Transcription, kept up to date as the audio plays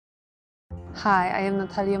Hi, I am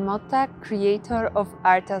Natalia Motta, creator of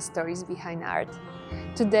Arta Stories Behind Art.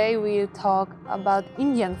 Today we'll talk about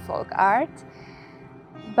Indian folk art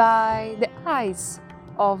by the eyes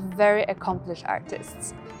of very accomplished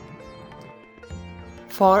artists.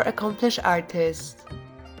 4 accomplished artists,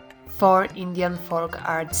 4 Indian folk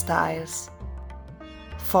art styles,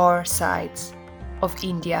 4 sides of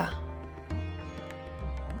India.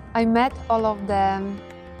 I met all of them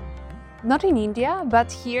not in India,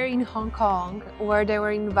 but here in Hong Kong, where they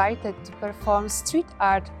were invited to perform street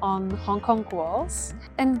art on Hong Kong walls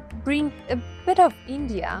and bring a bit of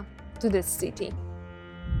India to this city.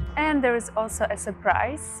 And there is also a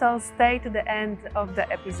surprise, so stay to the end of the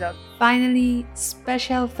episode. Finally,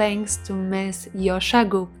 special thanks to Ms. Yosha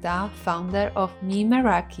Gupta, founder of Me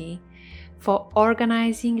Meraki, for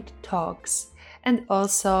organizing the talks and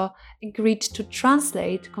also agreed to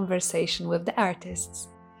translate conversation with the artists.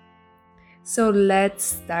 So let's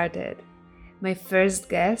start it. My first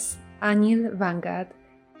guest, Anil Vangad,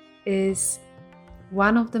 is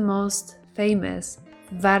one of the most famous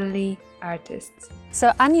Varli artists.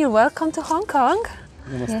 So Anil, welcome to Hong Kong.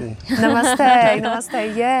 Namaste. Namaste,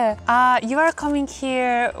 namaste, yeah. You are coming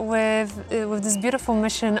here with this beautiful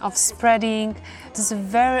mission of spreading this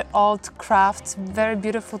very old craft, very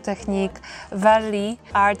beautiful technique, Varli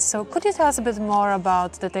art. So could you tell us a bit more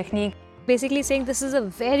about the technique? Basically saying this is a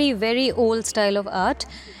very, very old style of art.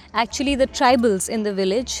 Actually, the tribals in the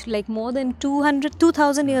village, like more than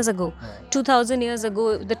 2,000 years ago,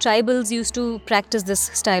 the tribals used to practice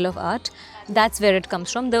this style of art. That's where it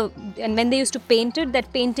comes from. And when they used to paint it,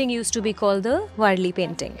 that painting used to be called the Varli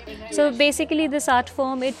painting. So basically this art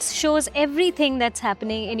form, it shows everything that's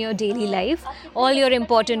happening in your daily life, all your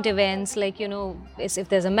important events, like, you know, if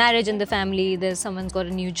there's a marriage in the family, there's someone's got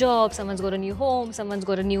a new job, someone's got a new home, someone's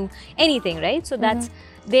got a new anything, right? So that's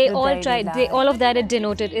all of that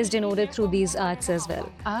is denoted through these arts as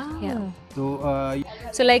well. Yeah.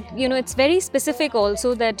 So like, you know, it's very specific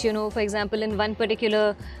also that, you know, for example, in one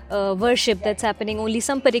particular worship that's happening, only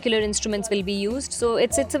some particular instruments will be used. So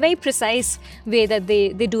it's a very precise way that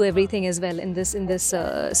they do everything as well in this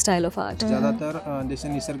style of art.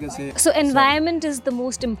 So environment is the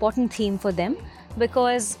most important theme for them,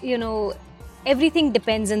 because, you know, everything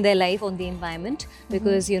depends in their life on the environment,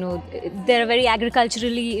 because, you know, they're a very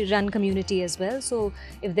agriculturally run community as well. So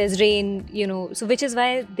if there's rain, you know, so which is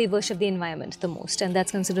why they worship the environment the most, and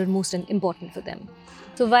that's considered most important for them.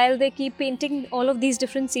 So while they keep painting all of these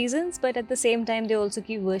different seasons, but at the same time they also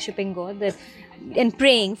keep worshipping God and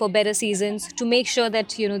praying for better seasons to make sure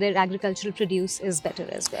that, you know, their agricultural produce is better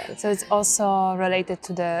as well. So it's also related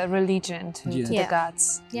to the religion, to the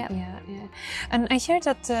gods. Yeah. And I hear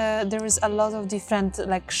that there is a lot of different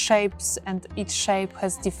like shapes, and each shape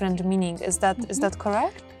has different meaning. Is that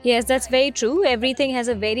correct? Yes, that's very true. Everything has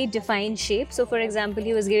a very defined shape. So for example,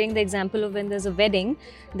 he was giving the example of when there's a wedding,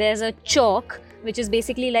 there's a chalk, which is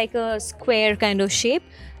basically like a square kind of shape.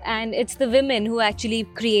 And it's the women who actually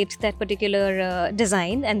create that particular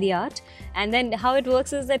design and the art. And then how it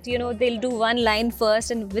works is that, you know, they'll do one line first,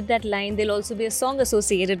 and with that line there'll also be a song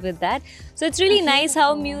associated with that. So it's really nice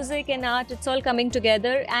how music and art, it's all coming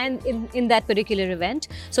together and in that particular event.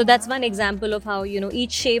 So that's one example of how, you know,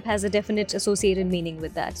 each shape has a definite associated meaning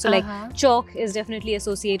with that. So like chalk is definitely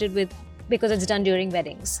associated with, because it's done during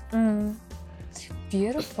weddings.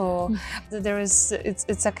 Beautiful. There is,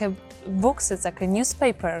 it's like a books, it's like a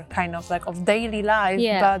newspaper kind of like of daily life,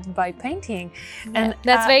 but by painting. And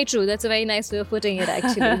that's very true. That's a very nice way of putting it,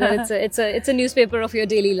 actually. That it's a newspaper of your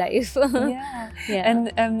daily life.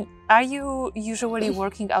 And are you usually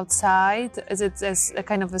working outside? Is it as a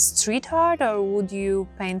kind of a street art, or would you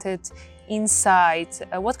paint it inside?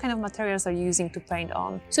 What kind of materials are you using to paint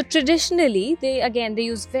on? So traditionally, they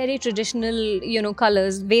use very traditional, you know,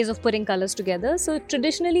 colors, ways of putting colors together. So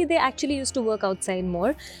traditionally, they actually used to work outside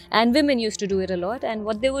more, and women used to do it a lot. And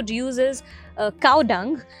what they would use is cow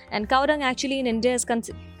dung, and cow dung actually in India is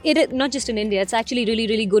not just in India, it's actually really,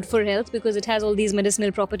 really good for health, because it has all these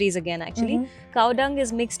medicinal properties again, actually. Cow dung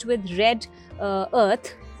is mixed with red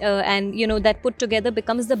earth, and, you know, that put together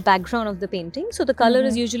becomes the background of the painting. So the color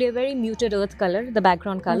is usually a very muted earth color, the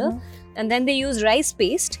background color. And then they use rice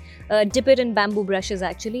paste, dip it in bamboo brushes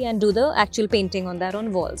actually, and do the actual painting on that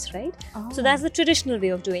on walls, right? So that's the traditional way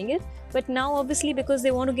of doing it. But now obviously, because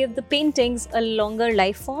they want to give the paintings a longer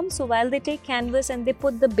life form, so while they take canvas and they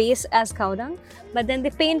put the base as cow dung, but then they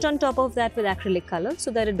paint on top of that with acrylic color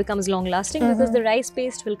so that it becomes long lasting, because the rice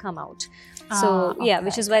paste will come out. So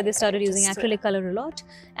which is why they started using acrylic color a lot.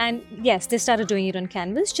 And yes, they started doing it on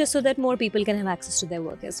canvas just so that more people can have access to their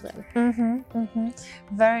work as well.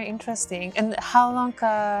 Very interesting. interesting. And how long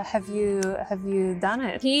have you done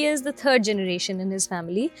it? He is the third generation in his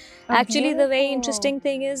family. Actually, the very interesting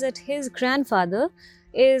thing is that his grandfather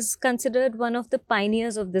is considered one of the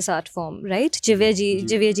pioneers of this art form, right? Jivya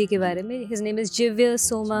ji ke bare mein. His name is Jivya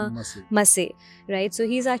Soma Mase, right? So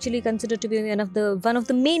he's actually considered to be one of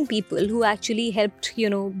the main people who actually helped,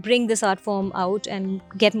 bring this art form out and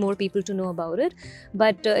get more people to know about it.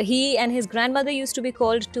 But he and his grandmother used to be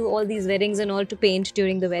called to all these weddings and all to paint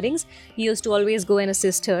during the weddings. He used to always go and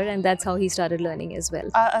assist her, and that's how he started learning as well.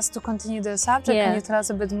 As to continue the subject, can you tell us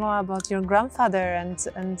a bit more about your grandfather and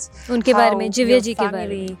उनके बारे में, Jivya ji के बारे में.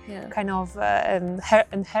 kind of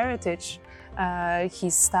heritage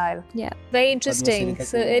his style. Yeah, very interesting.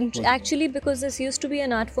 So actually, because this used to be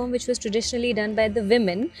an art form which was traditionally done by the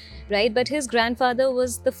women, right? But his grandfather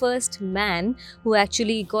was the first man who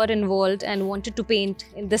actually got involved and wanted to paint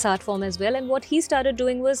in this art form as well. And what he started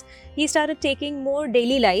doing was he started taking more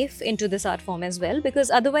daily life into this art form as well,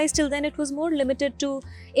 because otherwise till then it was more limited to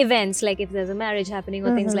events, like if there's a marriage happening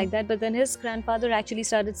or things like that. But then his grandfather actually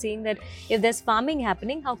started seeing that if there's farming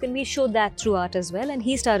happening, how can we show that through art as well? And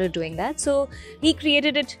he started doing that. So he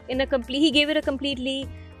created it he gave it a completely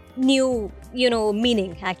new,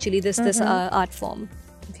 meaning, actually, this art form.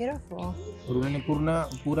 Beautiful.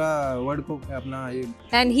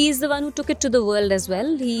 And he's the one who took it to the world as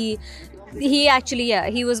well. He actually,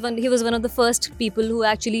 he was one of the first people who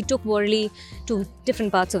actually took Worli to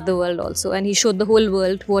different parts of the world also, and he showed the whole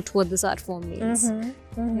world what this art form means.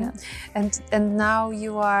 Yeah. And now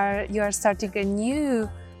you are starting a new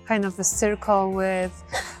kind of a circle with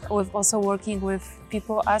also working with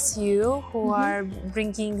people as you who are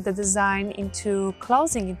bringing the design into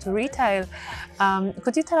clothing, into retail.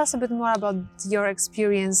 Could you tell us a bit more about your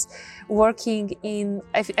experience working in,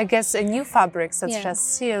 I guess, a new fabrics such as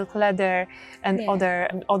silk, leather, and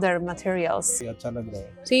other materials? So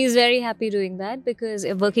he's very happy doing that, because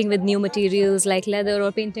working with new materials like leather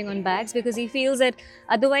or painting on bags, because he feels that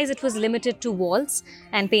otherwise it was limited to walls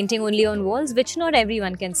and painting only on walls, which not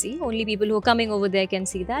everyone can see. Only people who are coming over there can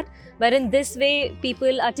see that. But in this way,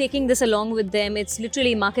 people are taking this along with them. It's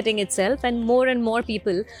literally marketing itself, and more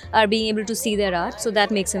people are being able to see their art. So that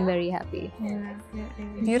makes him very happy.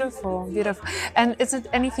 Beautiful, beautiful. And is it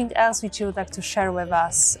anything else which you would like to share with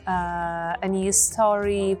us? Any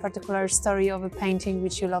story, particular story of a painting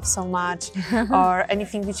which you love so much, or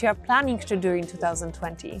anything which you are planning to do in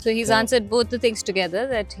 2020? So he's answered both the things together,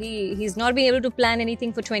 that he's not been able to plan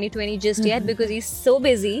anything for 2020 just yet, because he's so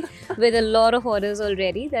busy with a lot of orders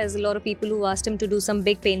already. There's a lot of people who asked him to do some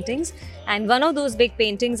big paintings, and one of those big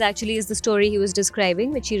paintings actually is the story he was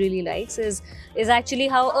describing, which he really likes, is actually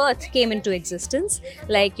how Earth came into existence.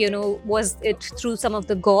 Like, was it through some of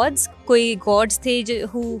the gods? Koi gods the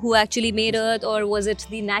who actually made Earth, or was it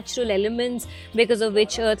the natural elements because of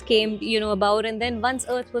which Earth came, about? And then once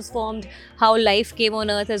Earth was formed, how life came on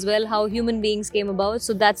Earth as well, how human beings came about.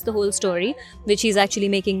 So that's the whole story which he's actually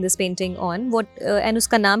making this painting on. And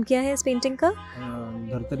uska naam kya hai is painting ka?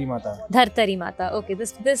 Dhartari Mata. Dhartari Mata. Okay,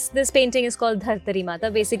 this painting is called Dhartari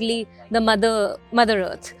Mata, basically the mother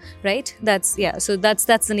Earth, right? That's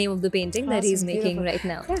the name of the painting that he's making right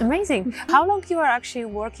now. Yeah, amazing. How long you are actually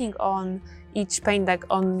working on each paint, like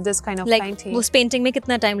on this kind of painting? उस painting में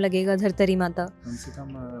कितना time लगेगा Dhartari Mata?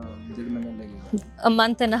 A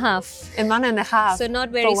month and a half. A month and a half. So not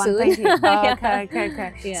very soon.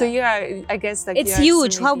 Okay. Yeah. So you are, I guess, like it's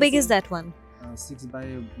huge. How big is that one? 6 by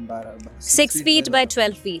 12. 6 feet by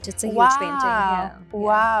 12 feet. It's a huge painting. Yeah.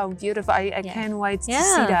 Wow, beautiful. I can't wait to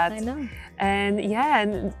see that. I know.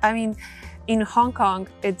 And I mean, in Hong Kong,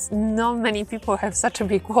 it's not many people have such a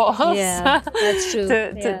big walls. Yeah, that's true.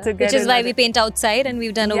 to Which is why we paint outside, and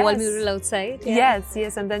we've done a wall mural outside. Yeah.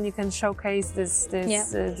 Yes, and then you can showcase this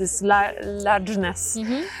largeness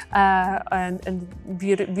and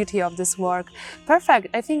beauty of this work. Perfect.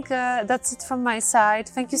 I think that's it from my side.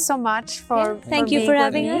 Thank you so much for Thank you for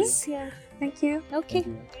having us. Yeah. Thank you. Okay.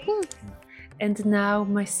 Cool. And now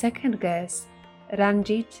my second guest,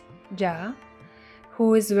 Ranjit Jha,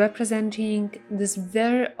 who is representing this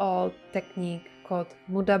very old technique called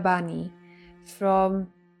Mudabani from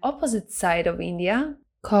opposite side of India,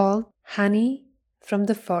 called Honey from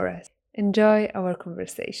the Forest. Enjoy our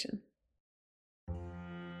conversation.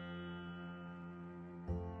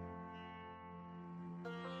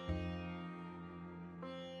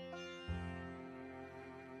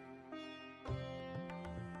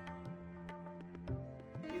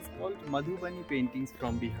 Called Madhubani paintings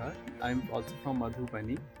from Bihar. I'm also from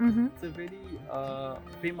Madhubani. It's a very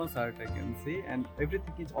famous art, I can say, and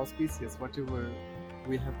everything is auspicious, whatever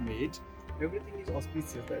we have made. everything is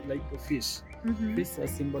auspicious. Like a fish. Mm-hmm. Fish is a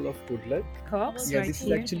symbol of good luck. Peacocks Yeah, right this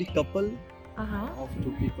here. is actually couple Uh-huh. of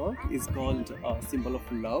two peacock is called a symbol of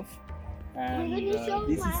love, and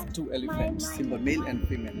this is two elephants, symbol male and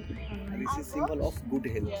female. And this is symbol of good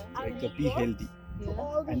health, like be healthy.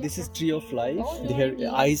 And this is tree of life. They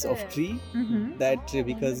are eyes of tree. Mm-hmm. That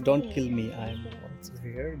because don't kill me, I'm also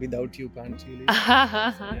here. Without you, can't you live?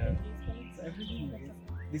 Yeah. So everything is-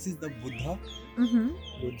 This is the Buddha, Mm-hmm.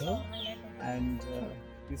 Buddha, and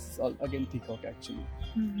this is all again peacock actually.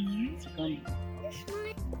 Mm-hmm. So come.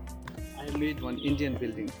 I made one Indian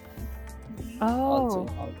building. Also Oh. in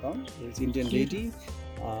Hong Kong. There's Indian lady.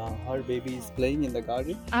 Her baby is playing in the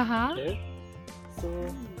garden Uh-huh. there. So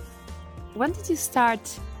When did you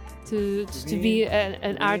start to be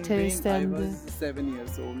an artist? I And was 7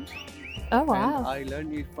 years old. oh And wow! I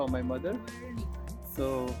learned it from my mother. So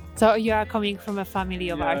So you are coming from a family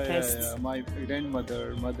of yeah, artists. yeah. My grandmother,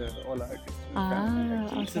 mother, all artists in my Ah, family.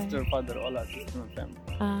 Actually. okay. Sister, father, all artists in my family.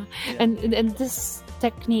 Yeah. And this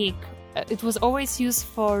technique, it was always used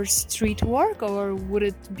for street work, or would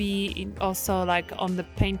it be also like on the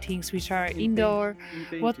paintings which are indoor?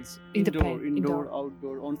 In What paintings. in the Indoor, paint- indoor, indoor?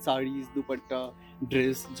 outdoor, on saris, dupatta,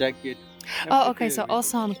 dress, jacket. Oh, okay. So Everything.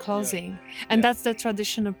 also on Yeah. clothing, and Yeah. that's the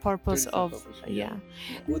traditional purpose Traditional of purpose, yeah.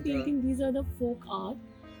 Buddha. Painting, these are the folk art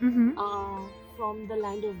Mm-hmm. from the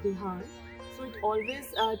land of Bihar. So it always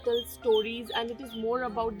tells stories, and it is more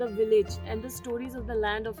about the village and the stories of the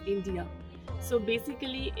land of India. So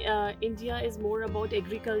basically, India is more about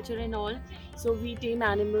agriculture and all. So we tame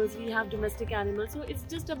animals, we have domestic animals. So it's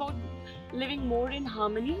just about living more in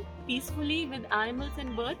harmony, peacefully with animals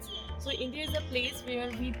and birds. So India is a place where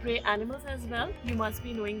we pray animals as well. You must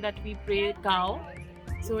be knowing that we pray cow.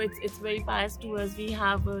 So it's very pious to us. We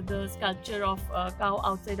have the sculpture of cow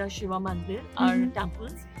outside our Shiva Mandir, our Mhm.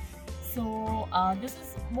 temples. So this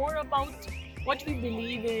is more about what we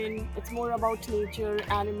believe in. It's more about nature,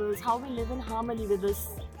 animals, how we live in harmony with this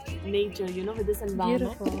nature, with this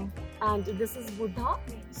environment. Beautiful. And this is Buddha.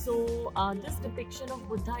 So this depiction of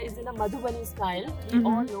Buddha is in a Madhubani style. We Mhm.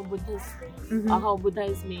 all know Buddha's, Mhm. how Buddha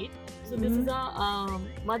is made. So this is a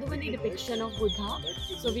Madhubani depiction of Buddha.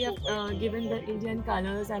 So we have given the Indian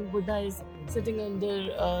colors, and Buddha is sitting under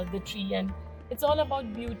the tree, and it's all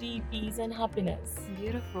about beauty, peace, and happiness.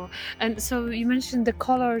 Beautiful. And so you mentioned the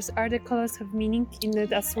colors. Are the colors have meaning in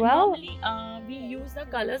it as well? Normally, we use the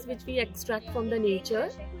colors which we extract from the nature.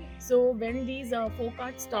 So when these folk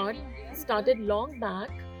art started long back,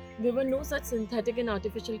 there were no such synthetic and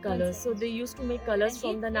artificial colors. So they used to make colors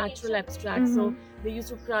from the natural abstract. So they used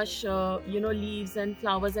to crush, leaves and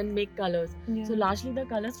flowers and make colors. Yeah. So largely the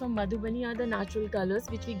colors from Madhubani are the natural colors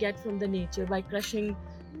which we get from the nature by crushing.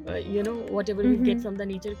 Whatever we get from the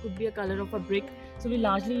nature. It could be a color of a brick. So we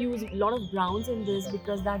largely use a lot of browns in this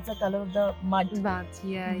because that's the color of the mud. But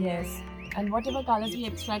yeah, Yes. yeah. And whatever colors we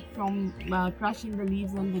extract from crushing the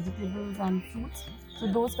leaves and vegetables and fruits, so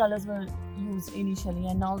those colors were used initially,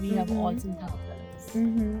 and now we have all synthetic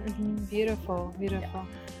colors. Beautiful, beautiful.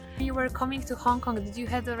 You were coming to Hong Kong. Did you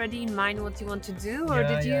had already in mind what you want to do, or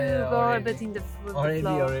did you go already. a bit in the with the Already,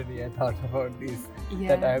 flow? I thought about this. Yeah.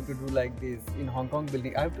 That I have to do like this in Hong Kong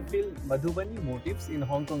building. I have to feel Madhubani motifs in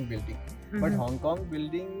Hong Kong building. But Mhm. Hong Kong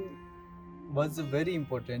building was very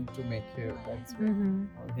important to make here. That's why. Mhm.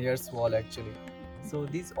 On here's wall actually. So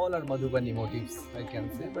these all are Madhubani motifs, I can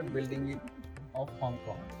say, but building it of Hong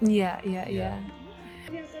Kong. Yeah, yeah, yeah.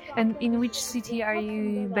 And in which city are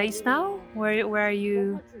you based now? Where are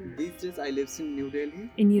you? These days I live in New Delhi.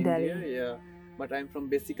 In New India, Delhi. Yeah. But I'm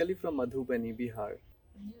basically from Madhubani, Bihar.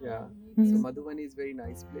 Yeah. Mhm. So Madhubani is very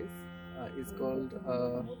nice place. It's called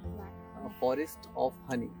a forest of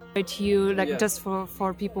honey. With you, like Yeah. just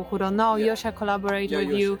for people who don't know, Yeah. Yosha collaborate Yeah, with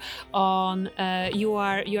Yosha. you on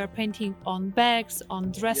you are painting on bags,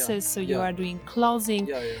 on dresses, so you Yeah. are doing clothing,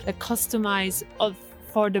 Yeah, yeah. customized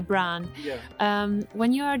for the brand. Yeah.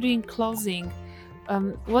 When you are doing clothing,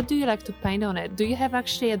 what do you like to paint on it? Do you have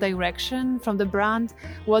actually a direction from the brand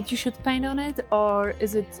what you should paint on it, or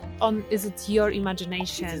is it your It is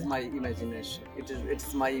imagination? my imagination. It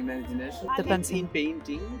is my imagination. Depends In on-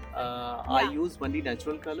 painting, I use only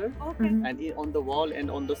natural color, Mhm. and on the wall and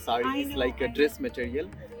on the saris, like a dress material,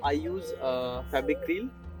 I use fabric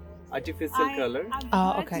artificial color.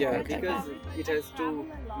 Oh, okay. Yeah, okay. because it has to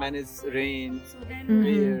manage rain, Mhm.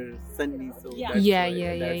 air, sunny. So that's Yeah, why, yeah,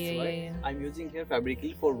 yeah, that's yeah, why yeah, yeah. I'm using here fabric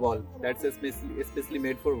for wall. That's especially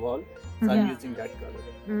made for wall. So I'm Yeah. using that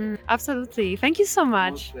color. Absolutely. Thank you so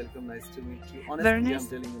much. Most welcome. Nice to meet you. Honestly, Very nice. I'm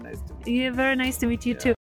telling you, nice to meet you. Yeah, very nice to meet you Yeah.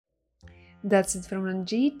 too. That's it from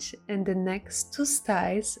Ranjit, and the next two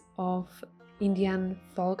styles of Indian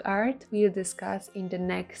folk art we'll discuss in the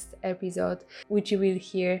next episode, which you will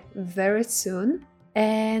hear very soon.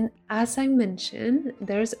 And as I mentioned,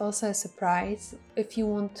 there's also a surprise. If you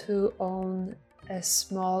want to own a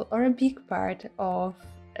small or a big part of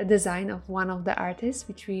a design of one of the artists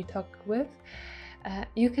which we talk with,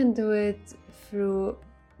 you can do it through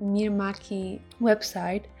Miraaki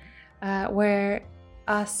website, where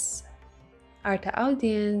as Arta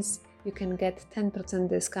audience you can get 10%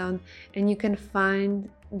 discount, and you can find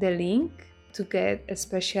the link to get a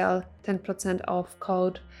special 10% off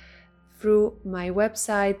code through my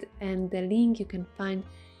website, and the link you can find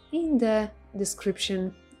in the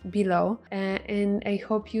description below. And I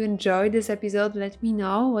hope you enjoyed this episode. Let me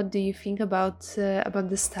know what do you think about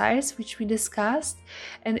the styles which we discussed,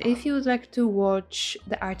 and if you would like to watch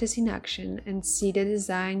the artist in action and see the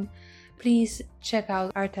design, please check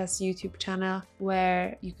out Arta's YouTube channel,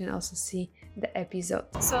 where you can also see the episode.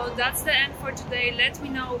 So that's the end for today. Let me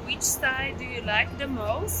know which style do you like the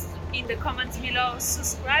most in the comments below.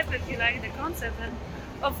 Subscribe if you like the concept, and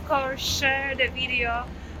of course share the video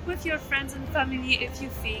with your friends and family if you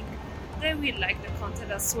think they will like the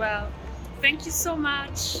content as well. Thank you so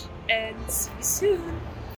much, and see you soon.